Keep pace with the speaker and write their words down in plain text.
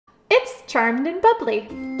charmed and bubbly.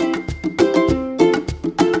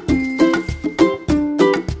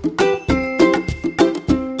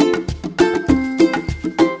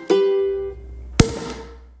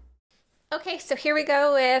 Okay, so here we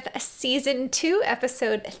go with season 2,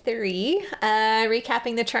 episode 3,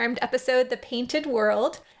 recapping the charmed episode, The Painted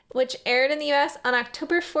World, which aired in the US on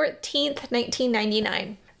October 14th,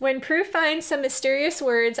 1999. When Prue finds some mysterious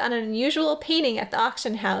words on an unusual painting at the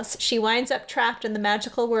auction house, she winds up trapped in the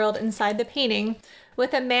magical world inside the painting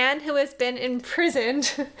with a man who has been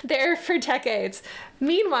imprisoned there for decades.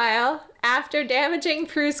 Meanwhile, after damaging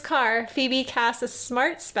Prue's car, Phoebe casts a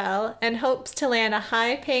smart spell and hopes to land a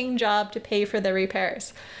high-paying job to pay for the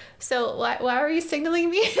repairs. So why are you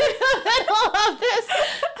signaling me in the middle of this?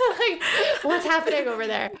 Like, what's happening over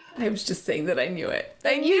there? I was just saying that I knew it.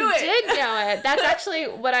 You did know it. That's actually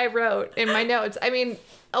what I wrote in my notes. I mean,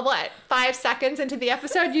 5 seconds into the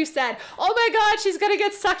episode, you said, "Oh my God, she's gonna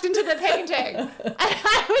get sucked into the painting." And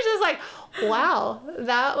I was just like, wow,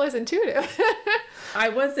 that was intuitive. I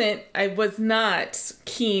was not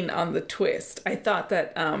keen on the twist. I thought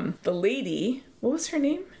that the lady, what was her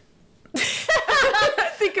name?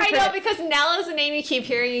 I know, because Nell is a name you keep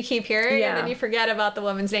hearing, Yeah. and then you forget about the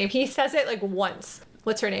woman's name. He says it like once.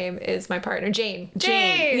 What's her name? Is my partner Jane.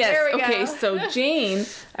 Jane. Yes. There we go. Okay, so Jane,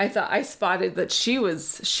 I thought I spotted that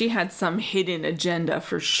she had some hidden agenda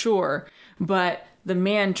for sure, but the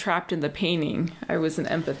man trapped in the painting, I was an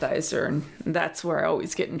empathizer, and that's where I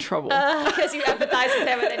always get in trouble. Because you empathize with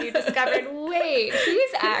him, and then you discovered, wait,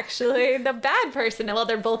 he's actually the bad person. Well,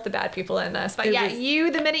 they're both the bad people in this. But the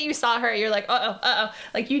minute you saw her, you're like, uh-oh.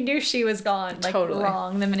 Like, you knew she was gone, like, totally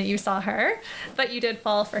wrong the minute you saw her. But you did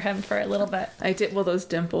fall for him for a little bit. I did. Well, those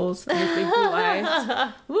dimples and the big blue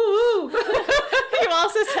eyes. Woo! You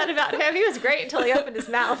also said about him, he was great until he opened his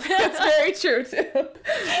mouth. That's very true, too.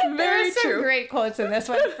 There are some great quotes in this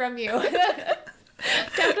one from you.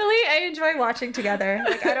 Definitely, I enjoy watching together.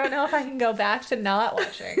 Like, I don't know if I can go back to not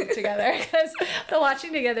watching together, because the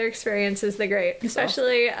watching together experience is the great,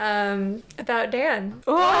 especially about Dan.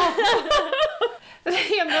 Oh.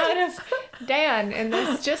 The amount of Dan in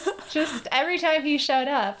this, just every time he showed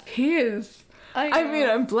up. He is. I mean,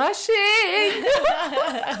 I'm blushing.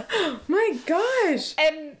 My gosh.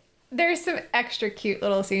 And there's some extra cute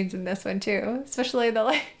little scenes in this one too, especially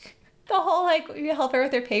the whole, you help her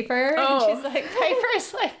with her paper, and she's like,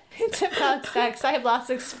 Piper's like, it's about sex. I have lots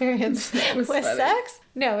of experience with funny. sex.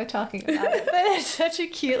 No, we're talking about it. But it's such a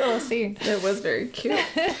cute little scene. It was very cute.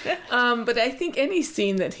 But I think any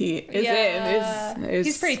scene that he is in is...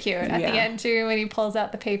 He's pretty cute. At the end too, when he pulls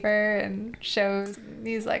out the paper and shows,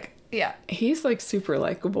 he's like, yeah. He's like super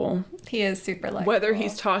likable. He is super likable. Whether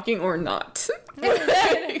he's talking or not.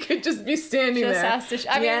 He could just be standing there.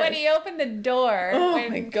 I mean, when he opened the door,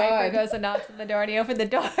 when Piper goes and knocks on the door, and he opened the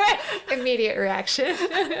door, immediate reaction.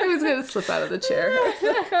 I was going to slip out of the chair.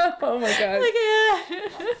 Oh my God.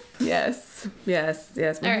 Yes. All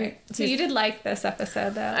right. So you did like this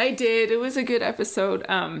episode, though. I did. It was a good episode.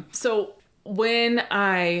 So when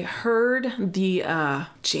I heard the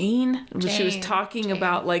Jane, she was talking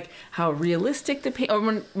about like how realistic the paint, or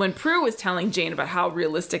when Prue was telling Jane about how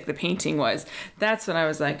realistic the painting was, that's when I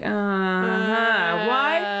was like,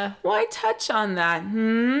 why touch on that?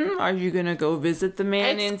 Are you gonna go visit the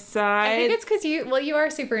man inside? I think it's because you are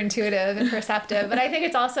super intuitive and perceptive, but I think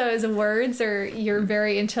it's also as words, or you're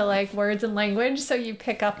very into like words and language, so you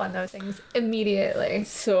pick up on those things immediately.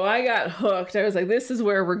 So I got hooked. I was like, this is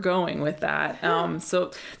where we're going with that.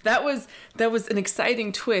 So that was an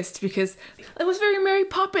exciting twist, because it was very Mary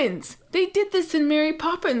Poppins. They did this in Mary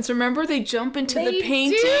Poppins. Remember, they jump into the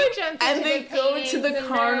painting and they go to the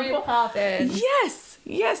carnival.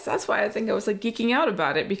 Yes, that's why I think I was like geeking out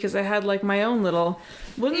about it, because I had like my own little.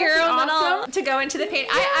 Wouldn't it be awesome to go into the paint?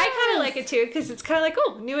 Yes. I kind of like it too, because it's kind of like,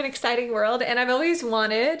 new and exciting world. And I've always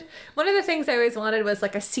wanted, one of the things I always wanted was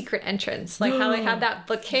like a secret entrance, like how they had that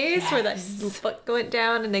bookcase where the book went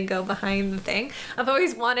down and then go behind the thing. I've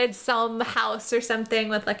always wanted some house or something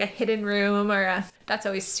with like a hidden room, or that's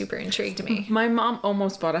always super intrigued me. My mom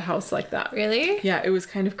almost bought a house like that. Really? Yeah, it was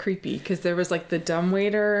kind of creepy, because there was like the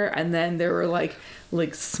dumbwaiter, and then there were like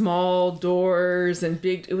small doors and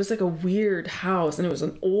big. It was like a weird house, and it was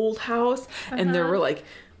an old house, and there were like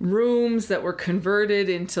rooms that were converted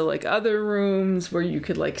into like other rooms where you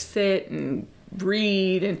could like sit and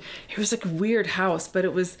read, and it was like a weird house, but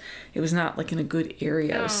it was not like in a good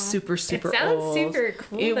area. It was super It sounds old. super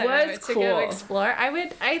cool. It though, was to cool. go explore.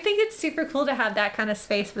 I think it's super cool to have that kind of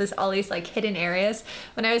space with all these like hidden areas.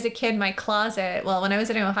 When I was a kid, my closet, well, when I was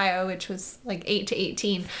in Ohio, which was like 8 to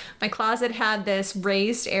 18, my closet had this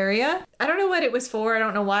raised area. I don't know what it was for. I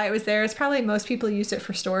don't know why it was there. It's probably most people used it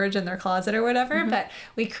for storage in their closet or whatever, but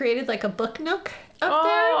we created like a book nook up there.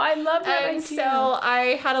 Oh, I love that And idea. so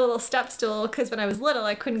I had a little step stool because when I was little,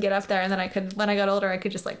 I couldn't get up there, and then when I got older, I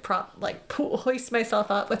could just hoist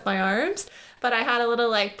myself up with my arms. But I had a little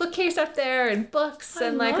like bookcase up there and books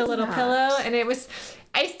and like a love little that. pillow, and it was.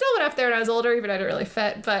 I still went up there when I was older, even though I didn't really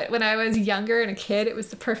fit. But when I was younger and a kid, it was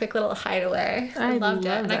the perfect little hideaway. I loved it,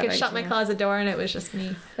 and I could shut my closet door, and it was just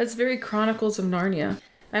me. That's very Chronicles of Narnia.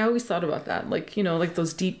 I always thought about that, like, you know, like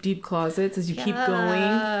those deep closets as you keep going,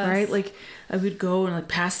 right? Like, I would go and like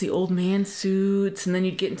pass the old man suits, and then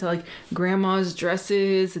you'd get into like grandma's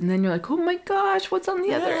dresses, and then you're like, oh my gosh, what's on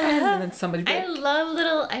the other end? And then somebody would be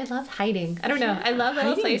like, I love hiding. I don't know. I love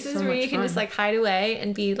little Hiding is places so where you much can fun. just like hide away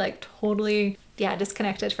and be like totally,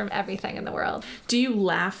 disconnected from everything in the world. do you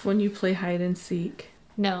laugh when you play hide and seek?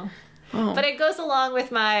 No. Oh. But it goes along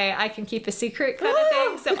with my I can keep a secret kind of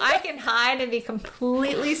thing. So I can hide and be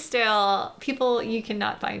completely still. People, you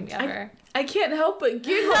cannot find me ever. I can't help but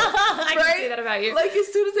giggle. I right? can see that about you. Like,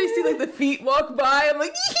 as soon as I see like the feet walk by, I'm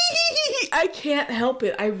like, I can't help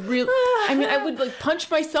it. I mean, I would like punch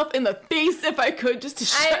myself in the face if I could, just to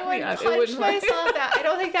shut I me would up. It punch wouldn't work. myself out. I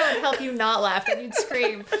don't think that would help you not laugh, and you'd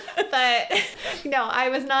scream. But no, I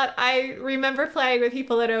was not. I remember playing with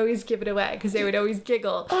people that always give it away because they would always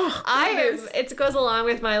giggle. goodness. It goes along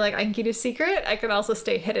with my like I can keep a secret. I can also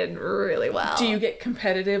stay hidden really well. Do you get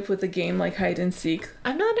competitive with a game like hide and seek?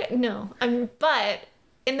 I'm not. No. But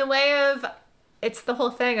in the way of. It's the whole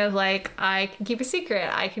thing of like, I can keep a secret.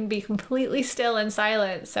 I can be completely still and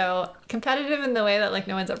silent. So competitive in the way that like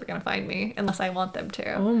no one's ever going to find me unless I want them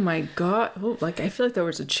to. Oh my god. Oh, like, I feel like there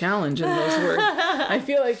was a challenge in those words. I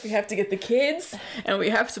feel like we have to get the kids and we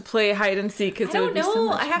have to play hide and seek because I it would don't be so know.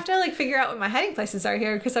 much I have to like figure out what my hiding places are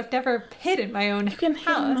here because I've never hid in my own You can hide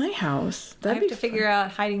house. in my house. I have to figure out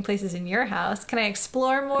hiding places in your house. Can I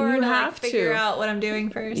explore more You to have like figure to. out what I'm doing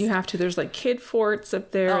first? You have to. There's like kid forts up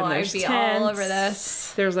there, Oh, and there's I'd be tents. all over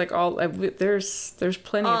this. There's like there's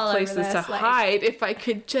plenty All of over places this, to like- hide. If I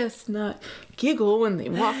could just not giggle when they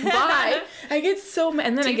walk by, I get so mad,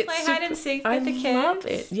 and then Do I you get play super, hide and seek I with the love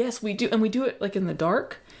kids? it. Yes, we do, and we do it like in the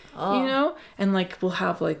dark, you know, and like we'll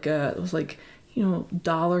have like it was like, you know,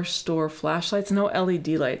 dollar store flashlights, no LED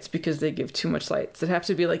lights because they give too much lights. It have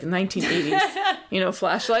to be like 1980s, you know,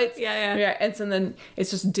 flashlights. Yeah. And so then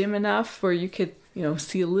it's just dim enough where you could, you know,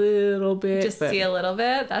 see a little bit. Just but see a little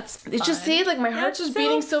bit. That's fun. it's just see, like my heart's That's just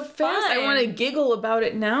beating so fast. I fun. want to giggle about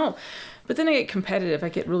it now. But then I get competitive. I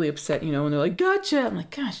get really upset, you know, when they're like, gotcha. I'm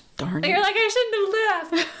like, gosh, darn it. You're like, I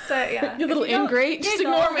shouldn't have laughed. So, yeah. You little If don't ingrate, just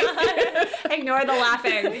giggle, ignore me. Ignore the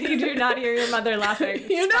laughing. You do not hear your mother laughing.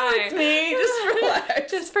 You know it's me. Just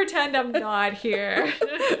relax. Just pretend I'm not here.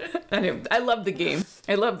 Anyway, I love the game.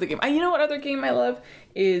 I love the game. You know what other game I love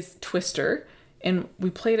is Twister. And we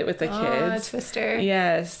played it with the kids. Twister.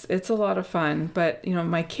 Yes, it's a lot of fun. But, you know,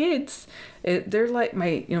 my kids, they're like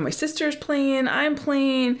my sister's playing, I'm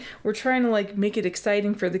playing. We're trying to like make it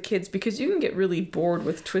exciting for the kids because you can get really bored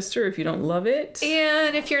with Twister if you don't love it.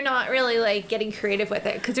 And if you're not really like getting creative with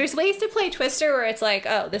it, because there's ways to play Twister where it's like,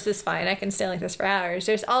 oh, this is fine, I can stay like this for hours.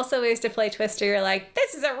 There's also ways to play Twister you're like,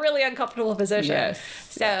 this is a really uncomfortable position. Yes.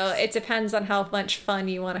 So it depends on how much fun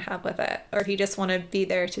you want to have with it, or if you just want to be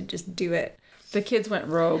there to just do it. The kids went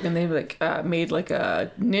rogue and they like made like a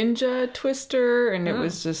ninja Twister, and it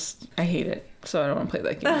was just, I hate it. So I don't want to play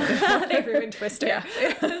that game anymore. They ruined Twister. Yeah.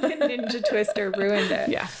 Ninja Twister ruined it.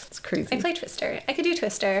 Yeah, it's crazy. I play Twister. I could do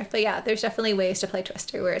Twister, but yeah, there's definitely ways to play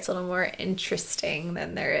Twister where it's a little more interesting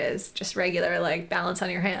than there is just regular like balance on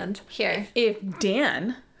your hand. Here. If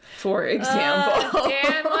Dan, for example,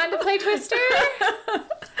 Dan wanted to play Twister?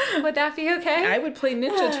 Would that be okay? I would play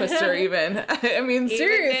Ninja Twister even. I mean, Even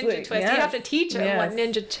seriously. Ninja Twister. Yes. You have to teach him what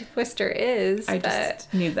Yes. Ninja Twister is. I but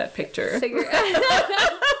just need that picture. figure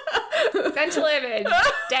mental image.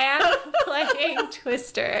 Dan playing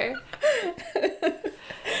Twister.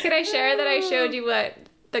 Can I share that I showed you what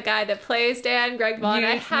the guy that plays Dan, Greg Vaughn?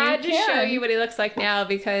 I had to show you what he looks like now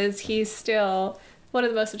because he's still one of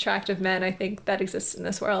the most attractive men I think that exists in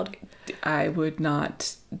this world. I would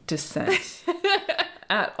not dissent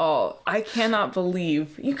at all. I cannot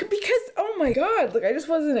believe you could, because oh my god, like I just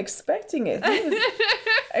wasn't expecting it.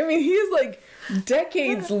 I mean, he's like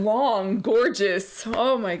Decades long, gorgeous.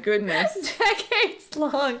 Oh my goodness.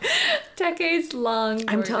 Decades long.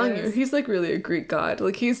 I'm telling you, he's like really a Greek god.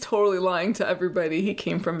 Like he's totally lying to everybody. He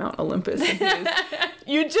came from Mount Olympus. And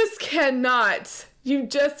you just cannot. You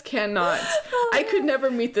just cannot. I could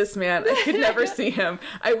never meet this man. I could never see him.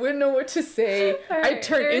 I wouldn't know what to say. I'd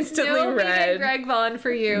turn instantly red. Greg Vaughn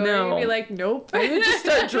for you. No. You'd be like, nope. I would just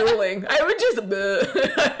start drooling. I would just,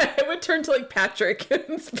 I would turn to like Patrick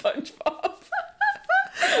and SpongeBob.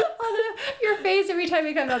 Your face every time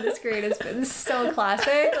you come on the screen has been so classic.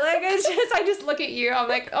 Like it's just, I just look at you. I'm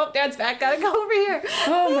like, oh, Dad's back. Gotta go over here.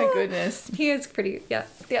 Oh my goodness. He is pretty. Yeah.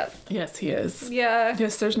 Yes, he is. Yeah.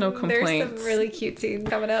 Yes, there's no complaints. There's some really cute scenes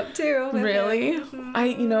coming up too. Really?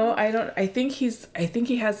 I think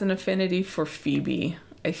he has an affinity for Phoebe.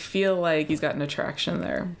 I feel like he's got an attraction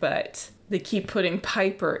there, but they keep putting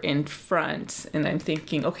Piper in front, and I'm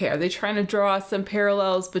thinking, okay, are they trying to draw some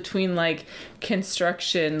parallels between like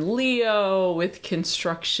Construction Leo with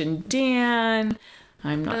Construction Dan?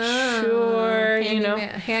 I'm not sure,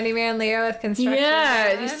 Handyman Leo with Construction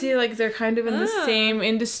Yeah, Dan. you see, like, they're kind of in the same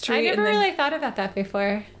industry. I never really thought about that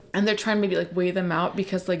before. And they're trying to maybe, like, weigh them out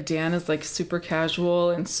because, like, Dan is, like, super casual,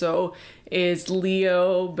 and so is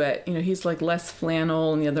Leo, but, he's, like, less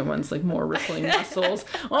flannel, and the other one's, like, more rippling muscles.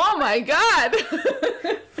 Oh, my God!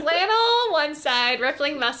 Flannel one side,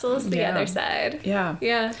 rippling muscles the other side. Yeah.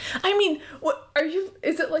 I mean,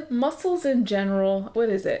 is it like muscles in general? What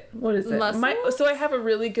is it? Muscles? So I have a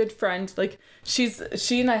really good friend, like she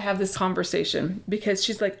and I have this conversation because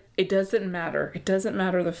she's like, it doesn't matter. It doesn't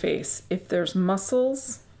matter the face. If there's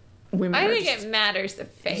muscles, women I think it matters the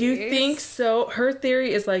face. You think so? Her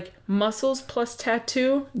theory is like muscles plus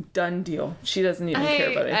tattoo, done deal. She doesn't even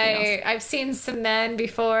care about anything else. I've seen some men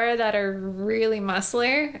before that are really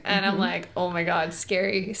muscular, and I'm like, oh my God,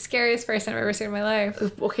 scariest person I've ever seen in my life.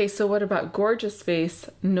 Okay, so what about gorgeous face,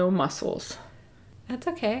 no muscles? That's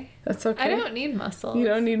okay. That's okay. I don't need muscles. You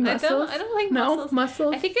don't need muscles? I don't like muscles. No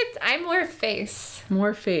muscles? I think I'm more face.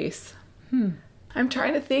 More face. I'm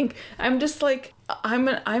trying to think. I'm just like, I'm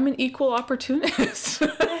an equal opportunist.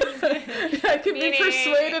 I can be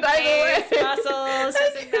persuaded either way. Muscles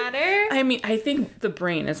doesn't matter. I mean, I think the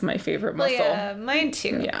brain is my favorite muscle. Well, yeah, mine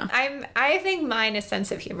too. Yeah. I think mine is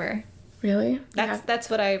sense of humor. Really?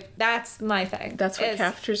 That's my thing. That's what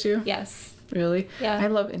captures you? Yes. Really? Yeah. I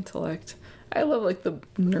love intellect. I love like the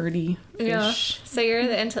nerdy-ish. Yeah. So you're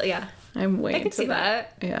the intellect. I'm way into that. I can see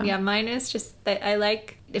that. Yeah. Yeah, mine is just that I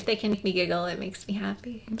like, if they can make me giggle, it makes me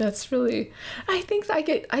happy. That's really, I think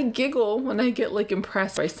I giggle when I get like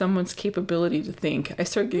impressed by someone's capability to think. I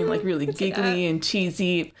start getting like really giggly and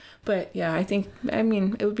cheesy. But yeah, I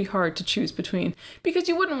mean, it would be hard to choose between, because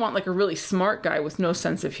you wouldn't want like a really smart guy with no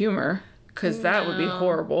sense of humor. Because that would be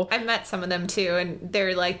horrible. I've met some of them too, and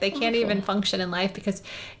they're like, they can't even function in life because,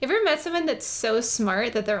 you ever met someone that's so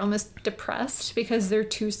smart that they're almost depressed because they're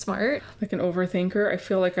too smart? Like an overthinker? I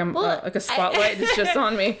feel like I'm like a spotlight is just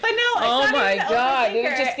on me. But no, it's oh not my even God, did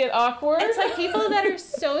it just get awkward? It's like people that are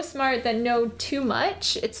so smart that know too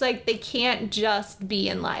much. It's like they can't just be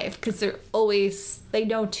in life because they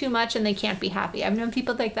know too much and they can't be happy. I've known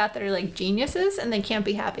people like that are like geniuses and they can't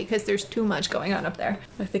be happy because there's too much going on up there.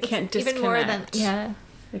 Like they can't disconnect. Even more than,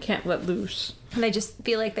 they can't let loose. And they just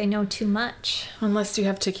feel like they know too much. Unless you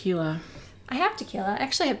have tequila. I have tequila. I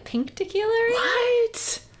actually have pink tequila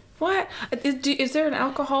right What? Is there an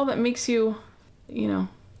alcohol that makes you,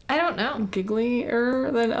 I don't know.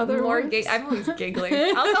 Gigglier than other ones? I'm always giggling.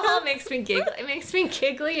 Alcohol makes me giggle. It makes me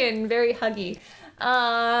giggly and very huggy.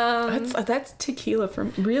 That's tequila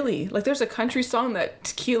from really. Like there's a country song that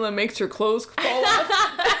tequila makes your clothes fall off.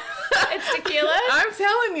 It's tequila? I'm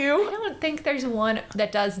telling you. I don't think there's one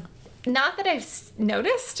that does. Not that I've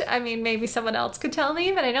noticed. I mean, maybe someone else could tell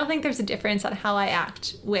me, but I don't think there's a difference on how I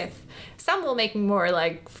act with. Some will make me more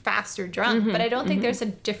like fast or drunk, but I don't think there's a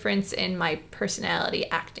difference in my personality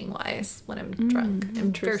acting wise when I'm drunk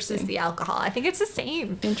versus the alcohol. I think it's the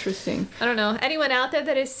same. Interesting. I don't know. Anyone out there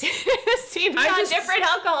that has seen me on different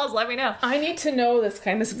alcohols, let me know. I need to know this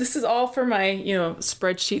kind of. This is all for my,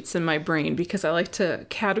 spreadsheets in my brain because I like to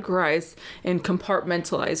categorize and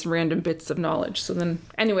compartmentalize random bits of knowledge. So then,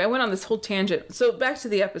 anyway, I went on this whole tangent. So back to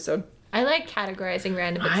the episode. I like categorizing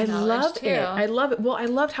random bits of knowledge, too. I love it. Well, I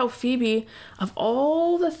loved how Phoebe, of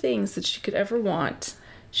all the things that she could ever want,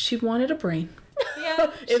 she wanted a brain.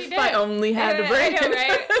 Yeah, if I only had a brain. I know,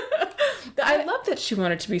 right? I love that she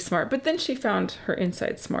wanted to be smart, but then she found her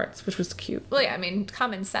inside smarts, which was cute. Well, yeah, I mean,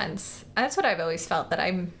 common sense. That's what I've always felt, that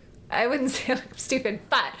I wouldn't say I'm stupid,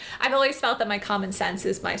 but I've always felt that my common sense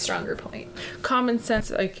is my stronger point. Common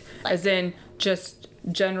sense, like as in just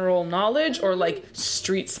general knowledge or like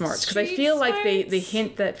street smarts? Because I feel like they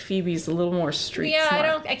hint that Phoebe's a little more street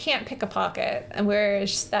smart. I can't pick a pocket, and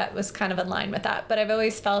whereas that was kind of in line with that. But I've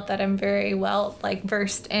always felt that I'm very well like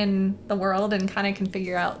versed in the world and kind of can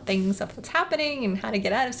figure out things of what's happening and how to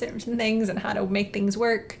get out of certain things and how to make things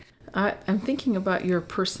work. I'm thinking about your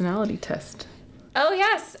personality test. Oh,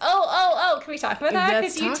 yes. Oh. Can we talk about that?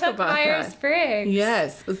 Because you took Myers-Briggs.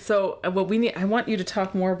 Yes. So I want you to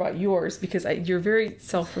talk more about yours because you're very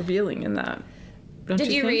self-revealing in that.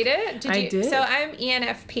 Did you read it? I did. So I'm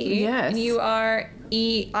ENFP. Yes. And you are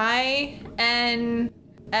EINFJ,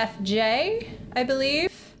 I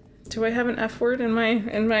believe. Do I have an F word in my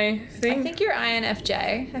thing? I think you're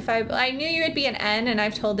INFJ. I knew you would be an N, and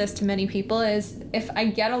I've told this to many people, is if I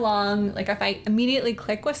get along, like if I immediately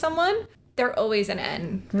click with someone, they're always an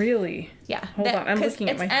N. Really? Yeah. Hold on, I'm looking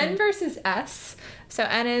at my thing. It's N versus S. So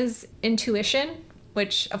N is intuition,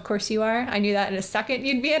 which of course you are. I knew that in a second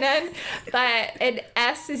you'd be an N. But an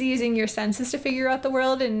S is using your senses to figure out the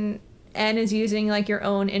world, and N is using like your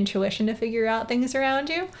own intuition to figure out things around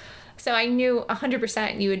you. So I knew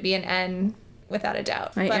 100% you would be an N without a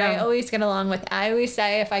doubt. I always get along I always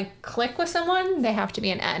say if I click with someone, they have to be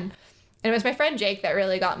an N. And it was my friend Jake that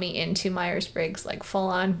really got me into Myers-Briggs, like full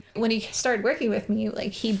on. When he started working with me,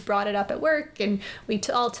 like he brought it up at work and we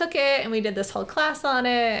all took it and we did this whole class on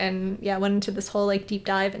it and went into this whole like deep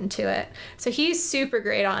dive into it. So he's super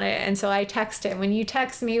great on it. And so I text him. When you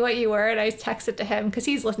text me what you were, and I text it to him because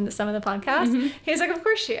he's listened to some of the podcasts. Mm-hmm. He's like, of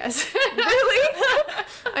course she is. Really?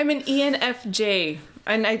 I'm an ENFJ.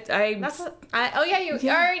 And you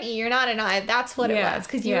are an E, you're not an I. That's what it was.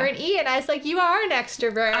 Because you were an E, and I was like, you are an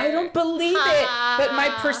extrovert. I don't believe it. But my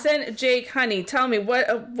percent, Jake, honey, tell me,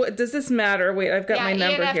 what does this matter? Wait, I've got my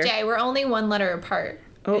number ENFJ, here. We're only one letter apart.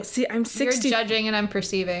 Oh, see, I'm 60. You're judging and I'm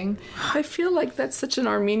perceiving. I feel like that's such an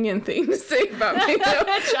Armenian thing to say about me.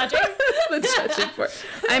 Judging? The judging part.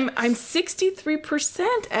 I'm 63%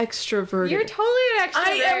 extroverted. You're totally an extrovert.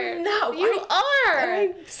 I am not. You are.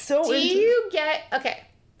 I'm so Do you get... Okay.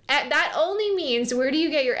 That only means where do you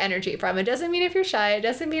get your energy from? It doesn't mean if you're shy. It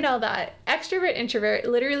doesn't mean all that. Extrovert, introvert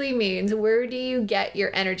literally means where do you get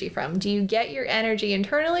your energy from? Do you get your energy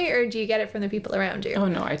internally or do you get it from the people around you? Oh,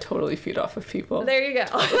 no. I totally feed off of people. There you go.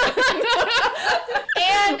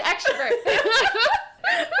 And extrovert.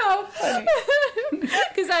 How funny.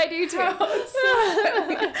 Because I do too.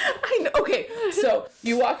 I know. Okay, so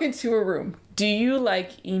you walk into a room. Do you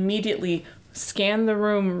like immediately scan the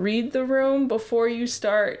room, read the room before you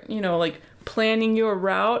start, like planning your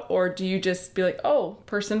route? Or do you just be like, oh,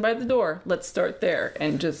 person by the door, let's start there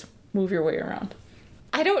and just move your way around?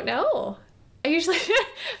 I don't know. I usually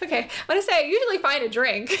find a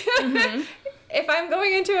drink. Mm-hmm. If I'm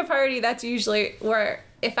going into a party, that's usually where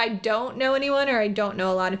if I don't know anyone or I don't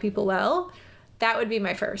know a lot of people well, that would be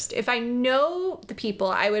my first. If I know the people,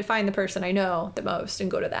 I would find the person I know the most and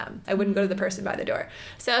go to them. I wouldn't go to the person by the door.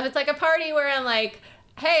 So if it's like a party where I'm like,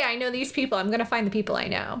 hey, I know these people, I'm going to find the people I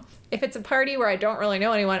know. If it's a party where I don't really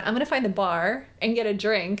know anyone, I'm going to find the bar and get a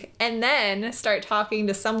drink and then start talking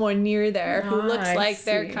to someone near there who looks like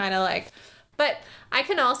they're kind of like... But I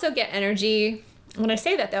can also get energy... When I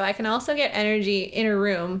say that, though, I can also get energy in a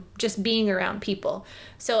room just being around people.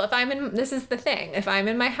 So this is the thing, if I'm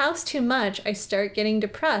in my house too much, I start getting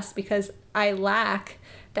depressed because I lack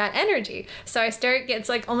that energy. So it's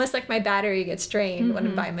like almost like my battery gets drained when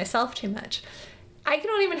I'm by myself too much. I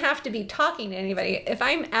don't even have to be talking to anybody. If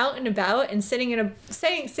I'm out and about and sitting in a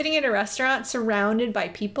restaurant surrounded by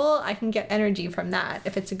people, I can get energy from that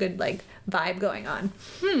if it's a good like vibe going on.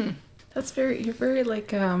 You're very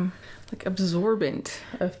like absorbent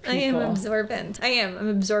of people. I am absorbent. I'm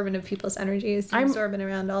absorbent of people's energies. I'm absorbent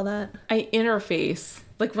around all that. I interface.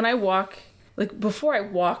 Like when I walk, like before I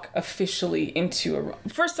walk officially into a room.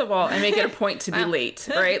 First of all, I make it a point to be late,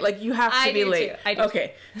 right? Like you have to be late. I do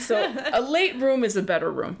okay. So a late room is a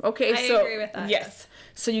better room. Okay. I agree with that. Yes.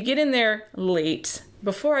 So you get in there late.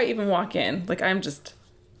 Before I even walk in, like I'm just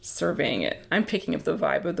surveying it. I'm picking up the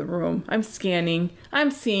vibe of the room. I'm scanning.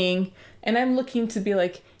 I'm seeing. And I'm looking to be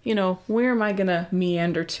like, where am I going to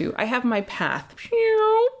meander to? I have my path.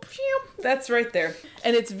 That's right there.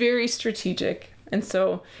 And it's very strategic. And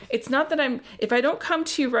so it's not that if I don't come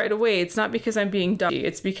to you right away, it's not because I'm being dumb.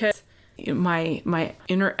 It's because my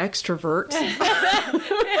inner extrovert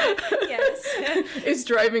is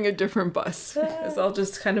driving a different bus. Because I'll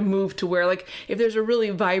just kind of move to where, like, if there's a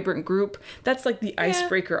really vibrant group, that's like the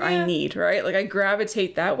icebreaker I need, right? Like I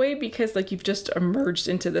gravitate that way because like you've just emerged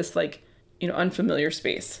into this like unfamiliar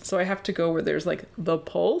space. So I have to go where there's like the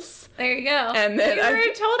pulse. There you go. And then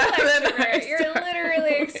you're a total extrovert. You're start.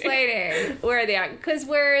 literally explaining where they are. Because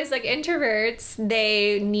whereas like introverts,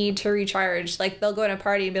 they need to recharge. Like they'll go to a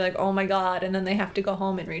party and be like, oh my God. And then they have to go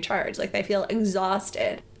home and recharge. Like they feel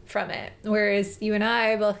exhausted from it. Whereas you and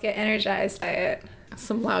I both get energized by it.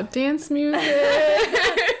 Some loud dance music.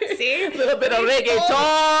 See? A little bit of reggaeton.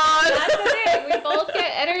 That's the thing. We both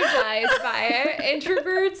get energized by it.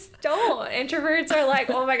 Introverts don't. Introverts are like,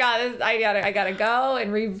 oh my God, I gotta go,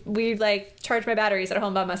 and we like charge my batteries at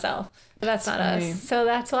home by myself. But that's not funny. us. So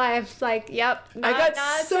that's why I've like, yep. I got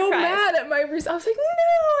so surprised. mad at my results. I was like,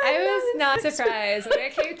 no. I was not surprised when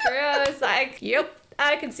it came through. I was like, yep,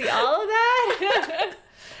 I can see all of that,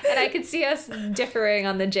 and I could see us differing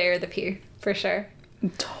on the J or the P for sure.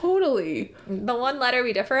 Totally. The one letter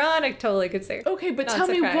we differ on, I totally could see. Okay, but Not tell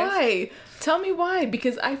me surprised. why. Tell me why,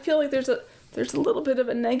 because I feel like there's a little bit of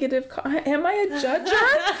a negative. Am I a judger?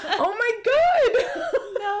 Oh my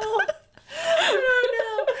God. No.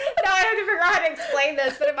 No. Now I have to figure out how to explain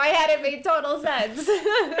this, but in my head it made total sense.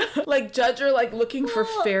 Like judger, like looking for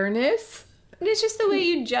fairness. And it's just the way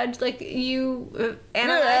you judge, like you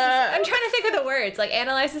analyze. I'm trying to think of the words, like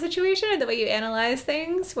analyze the situation, or the way you analyze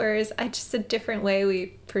things. Whereas I just a different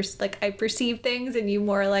way I perceive things, and you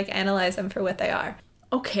more like analyze them for what they are.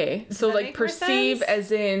 Okay, so that like make more perceive sense?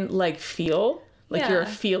 as in like feel, like you're a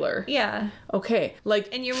Yeah. feeler. Yeah. Okay,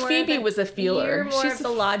 like And you're more Phoebe of a, was a feeler. You're more She's of the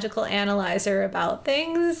logical analyzer about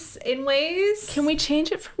things in ways. Can we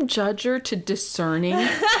change it from judger to discerning?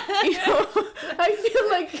 I feel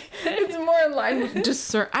like it's more in line with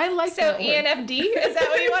discern. I like So that word. ENFD? Is that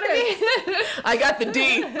what you want to be? I got the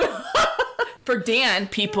D. For Dan,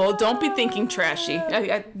 people, don't be thinking trashy.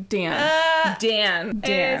 Dan. Dan.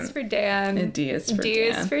 A is for Dan. And D is for D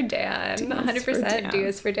Dan. is for Dan. D is 100% for Dan. D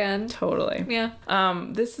is for Dan. Totally. Yeah.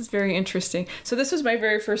 This is very interesting. So this was my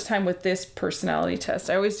very first time with this personality test.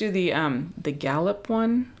 I always do the Gallup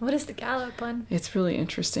one. What is the Gallup one? It's really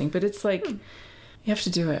interesting, but it's like you have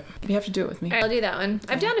to do it. You have to do it with me. All right, I'll do that one.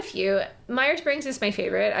 I've done a few. Myers-Briggs is my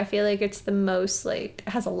favorite. I feel like it's the most like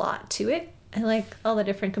has a lot to it. I like all the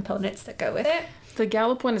different components that go with it. The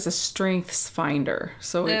Gallup one is a strengths finder,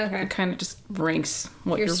 so Okay. it kind of just ranks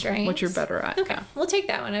what Your you're strengths? better at. Okay, Yeah. we'll take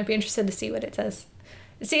that one. I'd be interested to see what it says.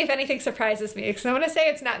 See if anything surprises me, because I want to say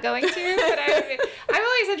it's not going to, but I'm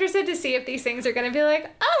always interested to see if these things are going to be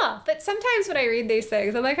like, oh, but sometimes when I read these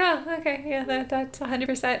things, I'm like, oh, okay, yeah, that's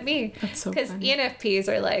 100% me. That's so Because funny. ENFPs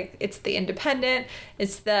are like, it's the independent,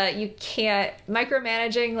 it's the, you can't,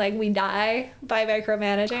 micromanaging, like we die by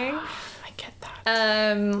micromanaging. I get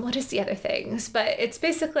that. What is the other things? But it's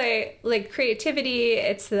basically like creativity.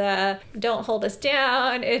 It's the don't hold us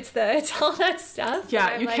down. It's all that stuff. Yeah,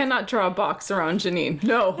 And I'm you like, cannot draw a box around Janine.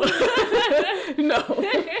 No. No.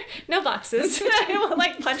 no boxes. I will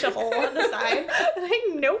like punch a hole on the side. Like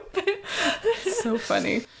nope. So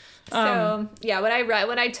funny. So yeah,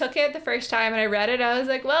 when I took it the first time and I read it, I was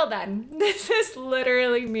like, well then, this is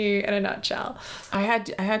literally me in a nutshell. I had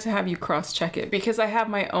to have you cross check it because I have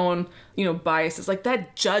my own, biases, like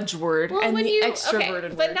that judge word and the extroverted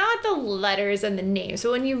word. But not the letters and the names.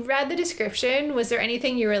 So when you read the description, was there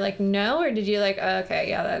anything you were like, no, or did you like, okay,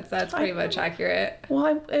 yeah, that's pretty much accurate?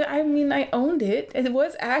 Well, I mean, I owned it. It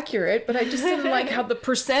was accurate, but I just didn't like how the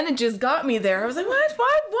percentages got me there. I was like, what?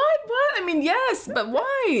 I mean, yes, but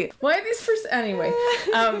why? Why are these Anyway,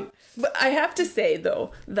 but I have to say,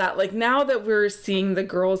 though, that, like, now that we're seeing the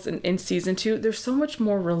girls in season 2, they're so much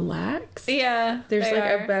more relaxed. Yeah, There's, they like,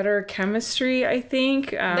 are. a better chemistry, I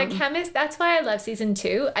think. That's why I love season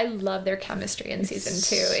 2. I love their chemistry in season 2.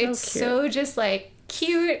 so It's cute. so just, like,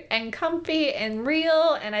 cute and comfy and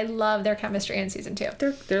real, and I love their chemistry in season 2.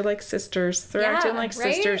 They're like sisters. They're Yeah, acting like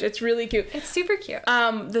right? sisters. It's really cute. It's super cute.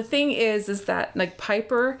 The thing is that like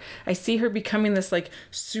Piper, I see her becoming this like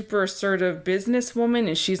super assertive businesswoman,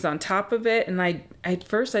 and she's on top of it. And at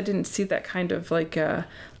first I didn't see that kind of like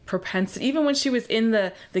propensity. Even when she was in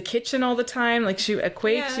the kitchen all the time, like she at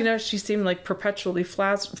Quakes, Yeah. she seemed like perpetually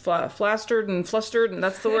flastered and flustered, and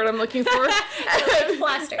that's the word I'm looking for.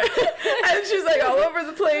 Flaster. And she's like all over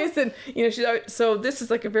the place, and so this is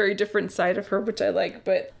like a very different side of her, which I like.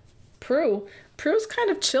 But Prue's kind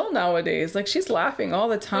of chill nowadays. Like she's laughing all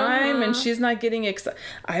the time, and she's not getting excited.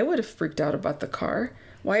 I would have freaked out about the car.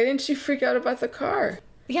 Why didn't she freak out about the car?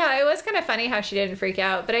 Yeah, it was kind of funny how she didn't freak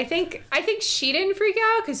out, but I think she didn't freak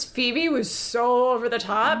out because Phoebe was so over the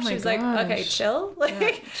top. Oh my She was like, gosh. okay, chill.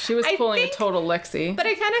 Like She was I pulling think- a total Lexi. But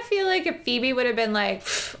I kind of feel like if Phoebe would have been like,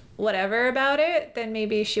 whatever about it, then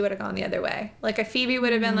maybe she would have gone the other way. Like if Phoebe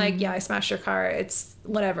would have been like, yeah, I smashed your car, it's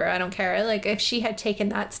whatever, I don't care. Like if she had taken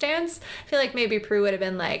that stance, I feel like maybe Prue would have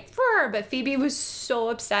been like, Fur! But Phoebe was so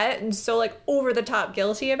upset and so like over the top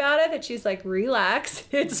guilty about it that she's like, relax,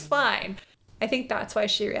 it's fine. I think that's why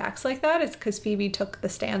she reacts like that, is because Phoebe took the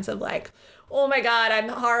stance of like, oh my God, I'm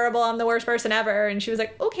horrible, I'm the worst person ever. And she was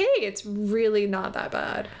like, okay, it's really not that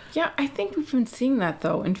bad. Yeah, I think we've been seeing that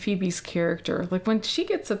though in Phoebe's character. Like when she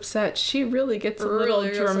gets upset, she really gets a little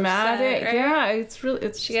dramatic. Upset,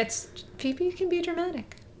 right? Yeah, Phoebe can be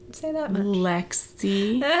dramatic. Say that much.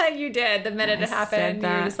 Lexi. You did. The minute it happened, you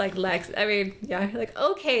were just like, Lex. I mean, yeah, you're like,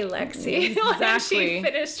 okay, Lexi. Exactly. Like she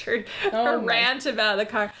finished her rant about the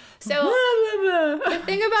car. So the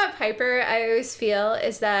thing about Piper, I always feel,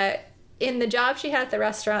 is that in the job she had at the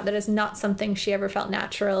restaurant, that is not something she ever felt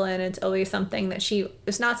natural in. It's always something that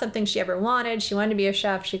it's not something she ever wanted. She wanted to be a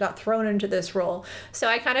chef. She got thrown into this role. So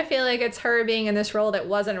I kind of feel like it's her being in this role that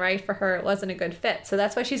wasn't right for her. It wasn't a good fit. So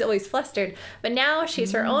that's why she's always flustered. But now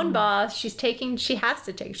she's her own boss. She has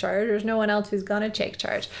to take charge. There's no one else who's going to take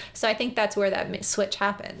charge. So I think that's where that switch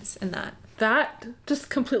happens in that. That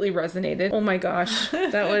just completely resonated. Oh my gosh.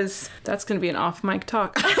 That's going to be an off mic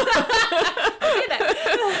talk.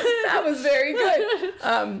 That was very good.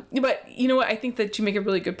 But you know what? I think that you make a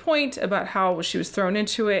really good point about how she was thrown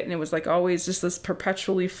into it, and it was like always just this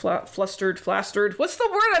perpetually flustered. What's the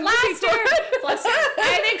word I'm looking for? Flustered.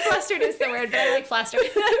 I think flustered is the word, but I like flustered.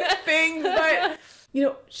 Thing, but you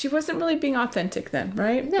know, she wasn't really being authentic then,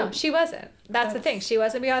 right? No, she wasn't. That's the thing. She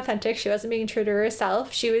wasn't being authentic. She wasn't being true to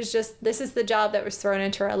herself. She was just, this is the job that was thrown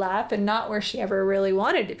into her lap, and not where she ever really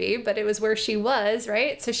wanted to be, but it was where she was,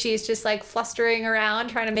 right? So she's just like flustering around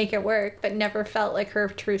trying to make it work, but never felt like her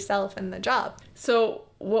true self in the job. So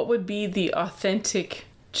what would be the authentic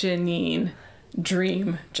Janine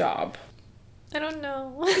dream job? I don't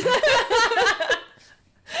know.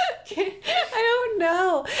 I don't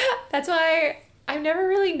know. That's why I've never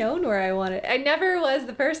really known where I wanted. I never was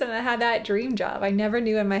the person that had that dream job. I never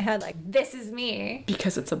knew in my head, like, this is me.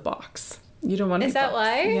 Because it's a box. You don't want to be Is that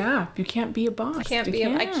why? Yeah, you can't be a boss. I can't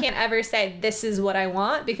ever say this is what I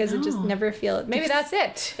want, because it just never feels. Maybe that's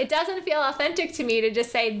it. It doesn't feel authentic to me to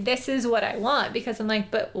just say this is what I want, because I'm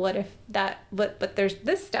like, but what if that? But there's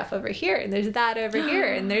this stuff over here, and there's that over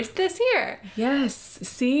here, and there's this here. Yes.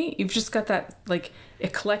 See, you've just got that like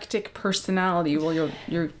eclectic personality. Well,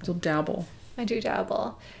 you'll dabble. I do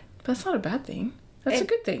dabble. But that's not a bad thing. That's a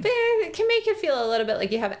good thing. It can make you feel a little bit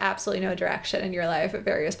like you have absolutely no direction in your life at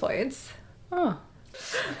various points. Oh.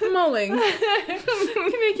 Mulling.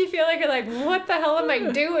 It can make you feel like you're like, what the hell am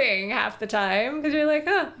I doing half the time? Because you're like,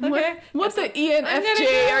 oh, okay. What the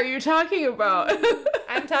ENFJ are you talking about?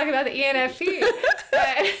 I'm talking about the ENFP.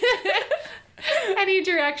 Any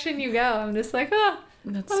direction you go, I'm just like, oh,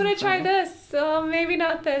 I'm going to try this. So maybe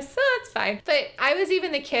not this. So it's fine. But I was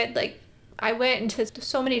even the kid, like, I went into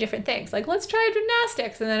so many different things. Like, let's try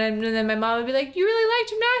gymnastics. And then my mom would be like, you really like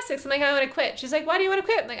gymnastics? I'm like, I want to quit. She's like, why do you want to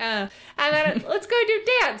quit? I'm like, And then let's go do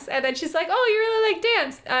dance. And then she's like, oh, you really like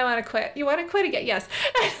dance? I want to quit. You want to quit again? Yes.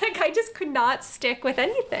 And like, I just could not stick with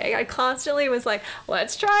anything. I constantly was like,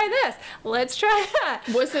 let's try this. Let's try that.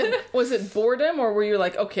 Was it boredom, or were you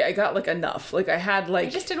like, okay, I got like enough? Like I had like... I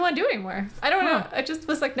just didn't want to do it anymore. I don't know. I just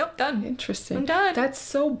was like, nope, done. Interesting. I'm done. That's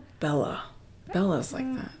so Bella. Bella's like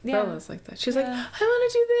that. Yeah. Bella's like that. She's like, I want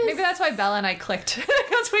to do this. Maybe that's why Bella and I clicked,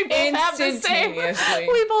 because we both have the same.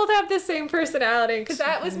 We both have the same personality. Because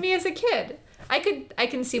that was me as a kid. I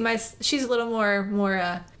can see she's a little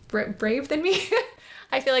more brave than me.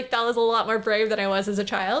 I feel like Bella's a lot more brave than I was as a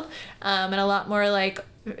child, and a lot more like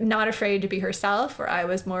not afraid to be herself, or I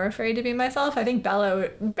was more afraid to be myself. I think Bella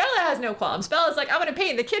has no qualms. Bella's like, I'm gonna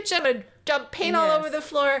paint in the kitchen, I'm gonna dump paint all over the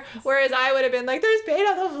floor, whereas I would have been like, there's paint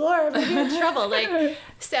on the floor, I'm gonna be in trouble. Like,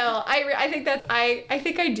 so I think that I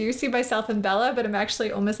think I do see myself in Bella, but I'm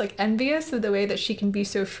actually almost like envious of the way that she can be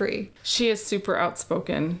so free. She is super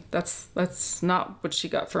outspoken. That's not what she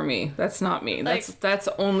got for me. That's not me. Like, that's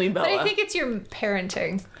only Bella. But I think it's your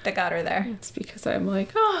parenting that got her there. It's because I'm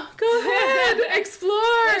like, oh, go ahead, explore.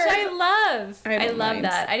 Which I love. I love mind.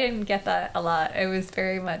 that. I didn't get that a lot. It was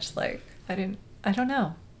very much like, I don't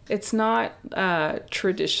know. It's not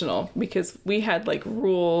traditional, because we had like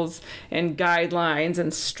rules and guidelines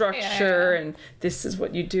and structure, and this is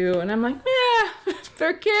what you do. And I'm like, yeah,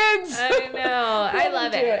 they're kids. I know. I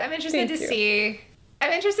love it. I'm interested to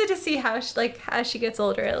see how as she gets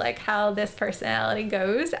older, like how this personality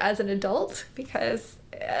goes as an adult, because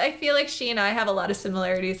I feel like she and I have a lot of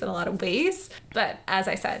similarities in a lot of ways. But as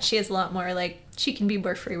I said, she is a lot more like, she can be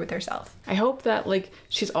more free with herself. I hope that, like,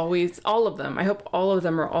 she's always, all of them, I hope all of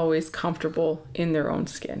them are always comfortable in their own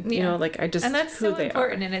skin. You know, like, I just, and that's who so they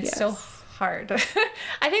important, are. and it's so hard.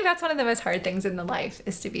 I think that's one of the most hard things in the life,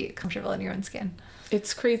 is to be comfortable in your own skin.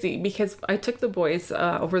 It's crazy because I took the boys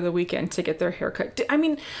over the weekend to get their haircut. I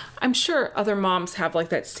mean, I'm sure other moms have like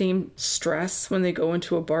that same stress when they go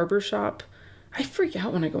into a barber shop. I freak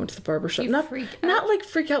out when I go into the barber shop. Not like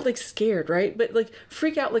freak out like scared, right? But like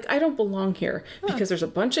freak out like I don't belong here because there's a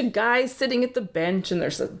bunch of guys sitting at the bench and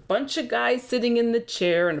there's a bunch of guys sitting in the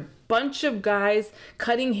chair and a bunch of guys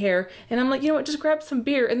cutting hair, and I'm like, you know what, just grab some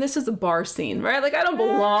beer, and this is a bar scene, right? Like I don't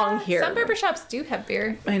belong here. Some barber shops do have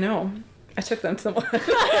beer. I know. I took them to one.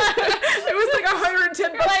 It was like $110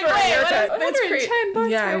 for a haircut. That's crazy.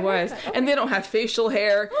 Yeah, it was. And they don't have facial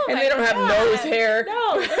hair, and they don't have God. nose hair.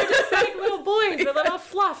 No, they're just like little boys with a little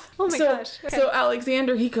fluff. Oh my gosh. Okay. So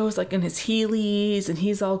Alexander, he goes like in his Heelys, and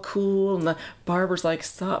he's all cool, and the barber's like,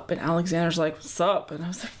 sup, and Alexander's like, sup, and I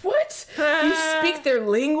was like, what? You speak their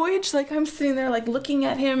language? Like I'm sitting there like looking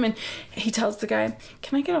at him, and he tells the guy,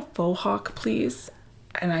 can I get a faux hawk, please?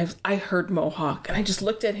 And I heard mohawk, and I just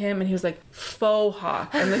looked at him, and he was like, faux hawk.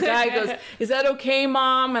 And the guy goes, is that okay,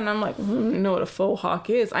 Mom? And I'm like, I don't know what a faux hawk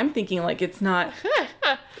is. I'm thinking like it's not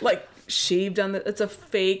like shaved on the, it's a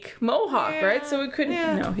fake mohawk, right? So we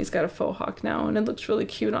couldn't, no, he's got a faux hawk now, and it looks really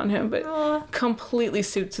cute on him, but completely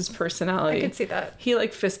suits his personality. I could see that. He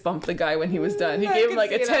like fist bumped the guy when he was done. He gave him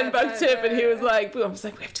like a $10 tip, and he was like, I was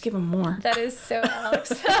like, we have to give him more. That is so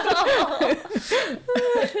Alex.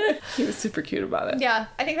 He was super cute about it. Yeah,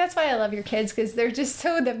 I think that's why I love your kids, because they're just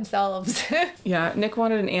so themselves. Yeah, Nick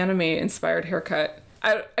wanted an anime-inspired haircut.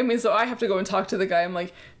 I mean, so I have to go and talk to the guy. I'm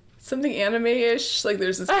like, something anime-ish, like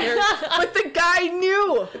there's this character. But the guy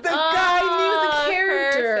knew! The guy knew the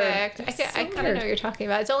character! Perfect. I kind of know what you're talking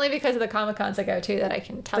about. It's only because of the Comic-Cons I go to that I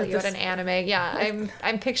can tell you what an anime,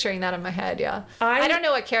 I'm picturing that in my head, I don't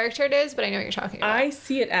know what character it is, but I know what you're talking about. I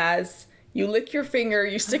see it as, you lick your finger,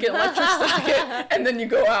 you stick it in electric socket, and then you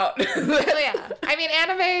go out. Oh, yeah. I mean,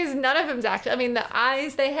 animes, none of them's actually, I mean, the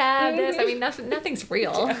eyes they have, this, I mean, nothing's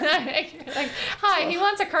real. Like, hi, he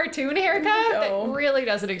wants a cartoon haircut that really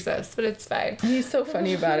doesn't exist, but it's fine. He's so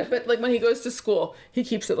funny about it. But like when he goes to school, he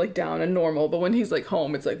keeps it like down and normal, but when he's like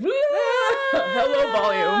home, it's like, hello,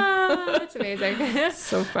 volume. That's amazing.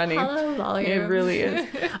 So funny. Hello, volume. It really is.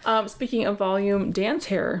 Speaking of volume, Dan's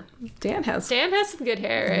hair. Dan has some good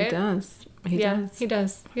hair, right? He does. He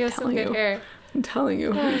does. He has some good hair. I'm telling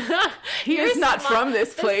you. He is not from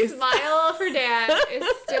this place. The smile for Dan is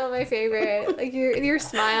still my favorite. Like your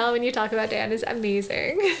smile when you talk about Dan is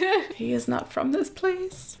amazing. He is not from this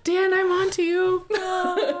place. Dan, I'm on to you.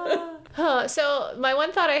 So my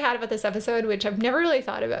one thought I had about this episode, which I've never really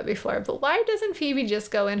thought about before, but why doesn't Phoebe just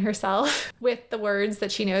go in herself with the words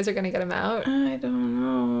that she knows are going to get him out? I don't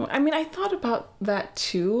know. I mean, I thought about that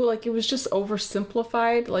too. Like, it was just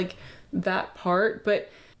oversimplified, like, that part.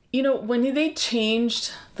 But, you know, when they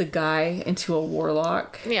changed the guy into a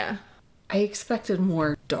warlock, I expected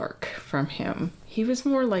more dark from him. He was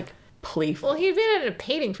more, like, playful. Well, he'd been in a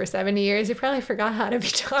painting for 70 years. He probably forgot how to be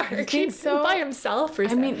dark. He'd so? By himself or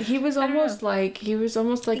something. I mean, he was almost like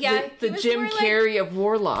the Jim Carrey of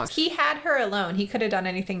warlocks. He had her alone. He could have done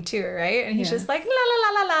anything to her, right? And he's just like, la la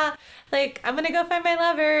la la la. Like, I'm gonna go find my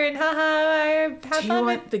lover and haha, I have fun. Do you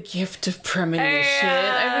want the gift of premonition?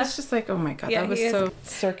 I was just like, oh my god, that was so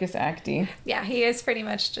circus acty. Yeah, he is pretty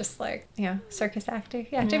much just like, circus actor.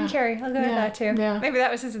 Yeah, Jim Carrey. I'll go with that too. Yeah. Maybe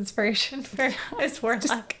that was his inspiration for his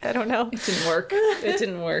warlock. I don't know. It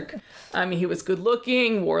didn't work. I mean, he was good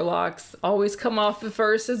looking. Warlocks always come off the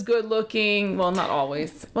first as good looking. Well, not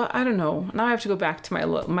always. Well, I don't know. Now I have to go back to my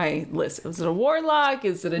list. Was it a warlock?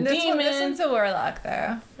 Is it a demon? This one's a warlock,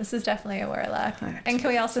 though. This is definitely a warlock. And can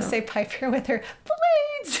we also say Piper with her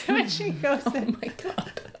blades when she goes in? Oh my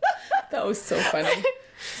god. That was so funny.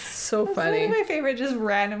 So funny. One of my favorite just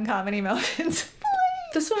random comedy moments.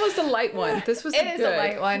 This one was the light one. This was It is a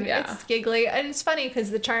light one. Yeah. It's giggly. And it's funny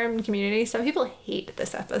because the charm community, some people hate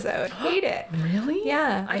this episode. Hate it. Really?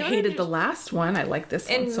 Yeah. I hated the last one. I like this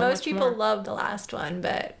one and so much most people more. love the last one,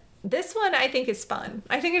 but this one I think is fun.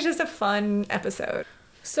 I think it's just a fun episode.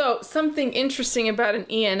 So something interesting about an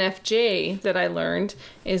ENFJ that I learned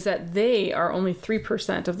is that they are only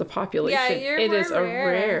 3% of the population. Yeah, it is a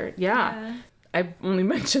rare. Yeah. I only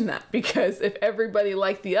mentioned that because if everybody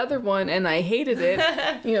liked the other one and I hated it,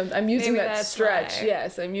 I'm using that stretch. Why.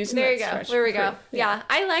 Yes, I'm using that stretch. There we go. Yeah,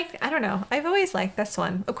 I don't know. I've always liked this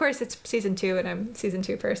one. Of course, it's season 2 and I'm season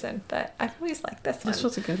 2 person, but I've always liked this one. This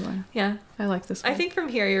was a good one. Yeah. I like this one. I think from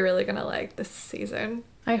here you're really going to like this season.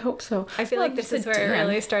 I hope so. I feel like this is where it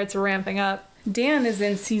really starts ramping up. Dan is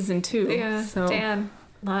in season 2. Yeah, so. Dan.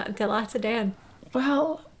 Lots of Dan.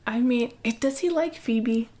 Well, I mean, does he like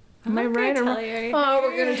Phoebe? Am I right? Tell you anything. Oh,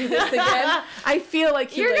 we're gonna do this again. I feel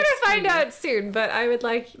like You're likes gonna find Phoebe. out soon, but I would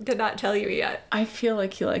like to not tell you yet. I feel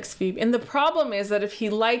like he likes Phoebe, and the problem is that if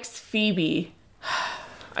he likes Phoebe,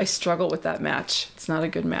 I struggle with that match. It's not a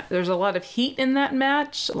good match. There's a lot of heat in that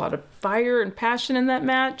match, a lot of fire and passion in that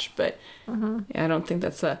match, but yeah, I don't think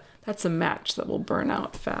that's a match that will burn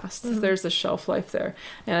out fast. There's a shelf life there,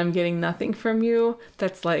 and I'm getting nothing from you.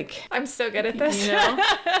 That's like, I'm so good at this. you know.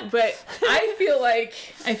 But I feel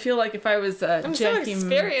like if I was I'm so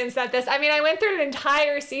experienced at this. I mean, I went through an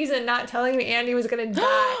entire season not telling me Andy was gonna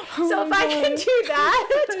die. So if I can do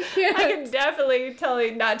that, I can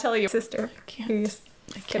definitely not tell your sister. Who's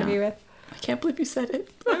gonna be with. I can't believe you said it.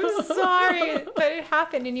 I'm sorry, but it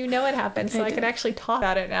happened, and you know it happened, so I can actually talk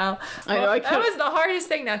about it now. I know. That was the hardest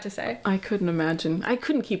thing not to say. I couldn't imagine. I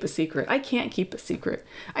couldn't keep a secret. I can't keep a secret.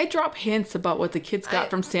 I drop hints about what the kids got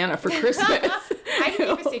from Santa for Christmas. I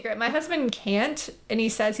can keep a secret. My husband can't, and he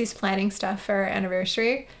says he's planning stuff for our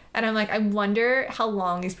anniversary. And I'm like, I wonder how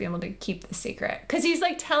long he's been able to keep the secret. Because he's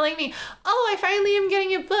like telling me, oh, I finally am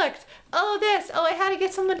getting it booked. Oh, this. Oh, I had to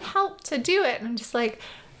get someone help to do it. And I'm just like,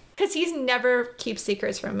 because he's never keeps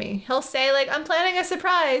secrets from me. He'll say, like, I'm planning a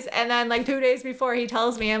surprise. And then, like, 2 days before he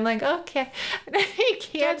tells me, I'm like, okay. He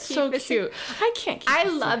can't That's keep so the cute. I can't keep I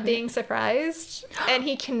a love secret. being surprised. And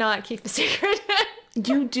he cannot keep the secret.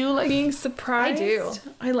 You do like being surprised? I do.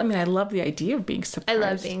 I mean, I love the idea of being surprised. I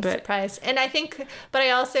love being surprised. And I think, but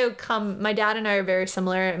I also my dad and I are very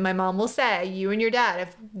similar. My mom will say, you and your dad,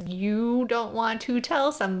 if you don't want to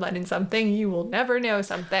tell someone something, you will never know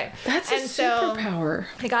something. That's a superpower.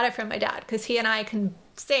 I got it from my dad because he and I can,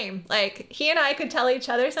 same. Like, he and I could tell each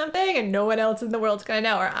other something and no one else in the world's gonna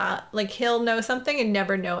know. Or, like, he'll know something and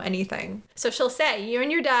never know anything. So she'll say, you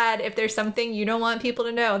and your dad, if there's something you don't want people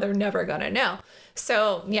to know, they're never gonna know.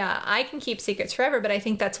 So, yeah, I can keep secrets forever, but I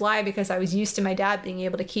think that's why, because I was used to my dad being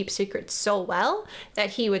able to keep secrets so well that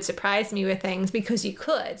he would surprise me with things because he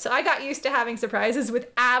could. So I got used to having surprises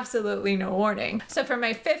with absolutely no warning. So for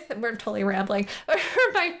my we're totally rambling,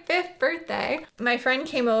 for my 5th birthday, my friend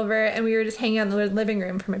came over and we were just hanging out in the living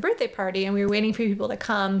room for my birthday party and we were waiting for people to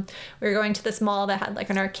come. We were going to this mall that had like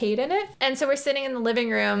an arcade in it. And so we're sitting in the living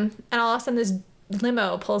room and all of a sudden this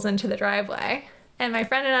limo pulls into the driveway. And my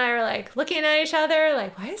friend and I are like looking at each other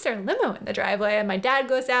like, why is there a limo in the driveway? And my dad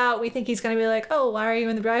goes out. We think he's going to be like, oh, why are you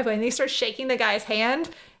in the driveway? And he starts shaking the guy's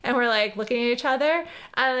hand. And we're like looking at each other.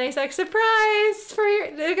 And he's like, surprise,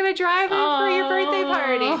 they're going to drive in for your birthday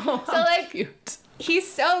party. So like, cute. He's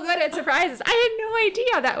so good at surprises. I had no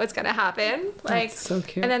idea that was going to happen. Like, that's so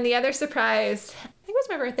cute. And then the other surprise, I think it was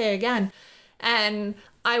my birthday again. And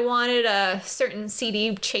I wanted a certain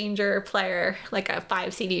CD changer player, like a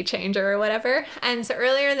 5 CD changer or whatever. And so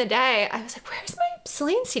earlier in the day, I was like, where's my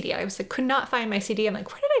Celine CD? I was like, could not find my CD. I'm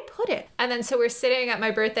like, where did I put it? And then so we're sitting at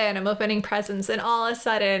my birthday and I'm opening presents and all of a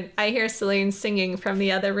sudden I hear Celine singing from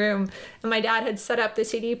the other room. And my dad had set up the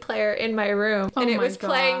CD player in my room and it was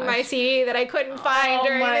playing my CD that I couldn't find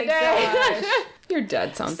during the day. Your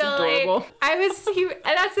dad sounds so, adorable. Like, and that's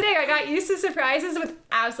the thing. I got used to surprises with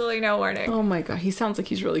absolutely no warning. Oh my god, he sounds like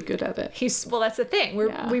he's really good at it. Well, that's the thing.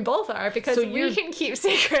 We both are because we can keep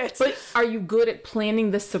secrets. But are you good at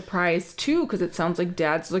planning the surprise too? Because it sounds like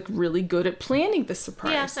Dad's like really good at planning the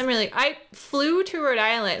surprise. Yes, I flew to Rhode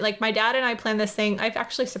Island. Like my dad and I planned this thing. I've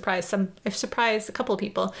surprised a couple of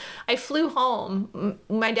people. I flew home.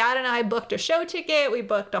 My dad and I booked a show ticket. We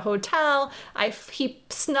booked a hotel. He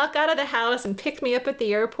snuck out of the house and picked me up at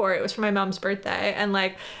the airport. It was for my mom's birthday. And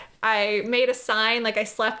like, I made a sign, like I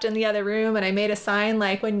slept in the other room and I made a sign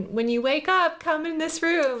like, when you wake up, come in this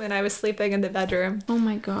room. And I was sleeping in the bedroom. Oh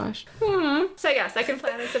my gosh. So yes, I can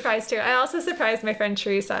plan a surprise too. I also surprised my friend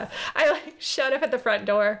Teresa. I like showed up at the front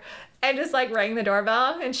door and just like rang the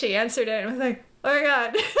doorbell and she answered it and was like, oh my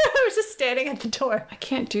god. I was just standing at the door. I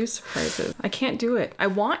can't do surprises. I can't do it. I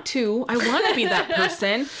want to be that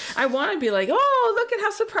person. I want to be like, oh, look at how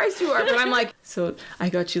surprised you are. But I'm like, so I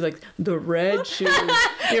got you like the red shoes.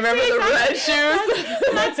 You remember the red shoes?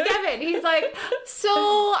 That's Kevin. He's like, so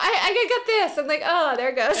I got this. I'm like, oh, there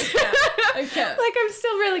it goes. I can't. Like, I'm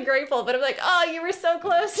still really grateful, but I'm like, oh, you were so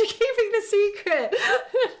close to keeping the secret.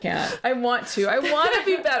 Can't. I want to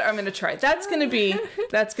be better. I'm going to try. That's going to be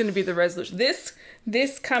the resolution.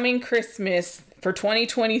 This coming Christmas, for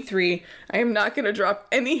 2023, I am not going to drop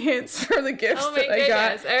any hints for the gifts that I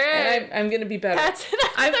got. All right. And I'm going to be better. That's the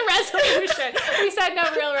resolution. We said no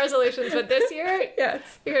real resolutions, but this year, Yes.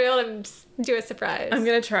 you're going to be able to do a surprise. I'm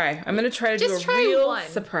going to try. I'm going to try to Just do try a real one.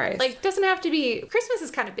 surprise. Like, doesn't have to be, Christmas is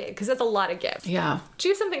kind of big because that's a lot of gifts. yeah.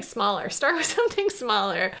 Do something smaller. Start with something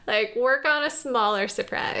smaller. Like, work on a smaller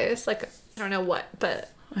surprise. Like, I don't know what,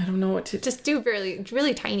 but I don't know what to just do really,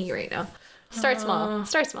 really tiny right now. Start small.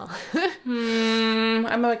 Start small.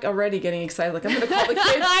 I'm like already getting excited. Like, I'm going to call the kids.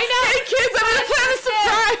 I know. Hey, kids, I'm going to plan a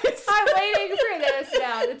surprise. I'm waiting for this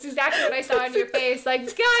now. That's exactly what I saw on your face. Like,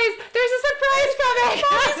 guys, there's a surprise coming.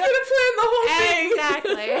 Mommy's going to plan the whole thing.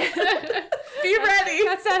 Exactly. Be ready.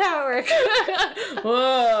 That's not how it works.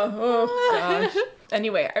 Whoa. Oh, gosh.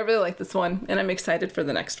 Anyway, I really like this one, and I'm excited for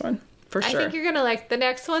the next one. For sure. I think you're going to like the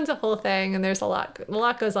next one's a whole thing, and there's a lot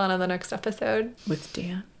goes on in the next episode. With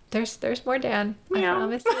Dan. There's more Dan. Meow. I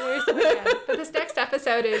promise you there's more Dan. But this next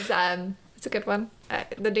episode is it's a good one.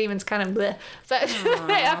 The demon's kind of bleh. But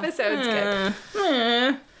the episode's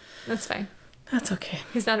good. That's fine. That's okay.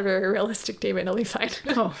 He's not a very realistic demon. He'll be fine.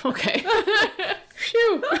 Oh, okay.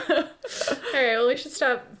 Phew. All right, well, we should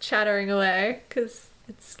stop chattering away because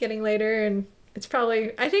it's getting later and it's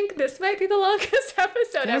probably, I think this might be the longest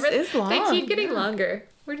episode ever. This is long. They keep getting longer.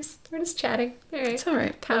 We're just chatting. All right. It's all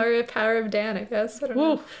right. Power of Dan, I guess. I don't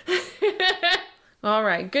know. All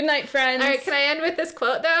right. Good night, friends. All right, can I end with this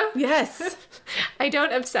quote though? Yes. I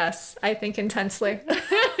don't obsess. I think intensely.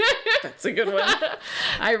 That's a good one.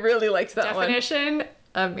 I really liked that Definition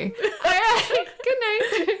of me. All right. Good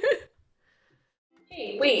night.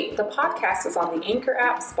 Hey, wait, the podcast is on the Anchor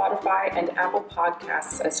app, Spotify, and Apple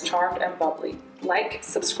Podcasts as Charmed and Bubbly. Like,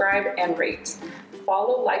 subscribe, and rate.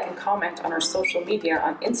 Follow, like, and comment on our social media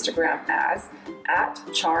on Instagram as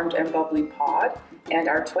 @CharmedAndBubblyPod and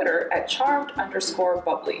our Twitter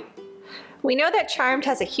 @Charmed_Bubbly. We know that Charmed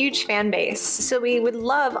has a huge fan base, so we would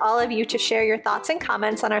love all of you to share your thoughts and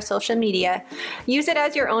comments on our social media. Use it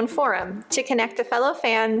as your own forum to connect to fellow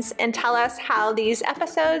fans and tell us how these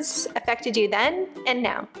episodes affected you then and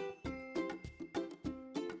now.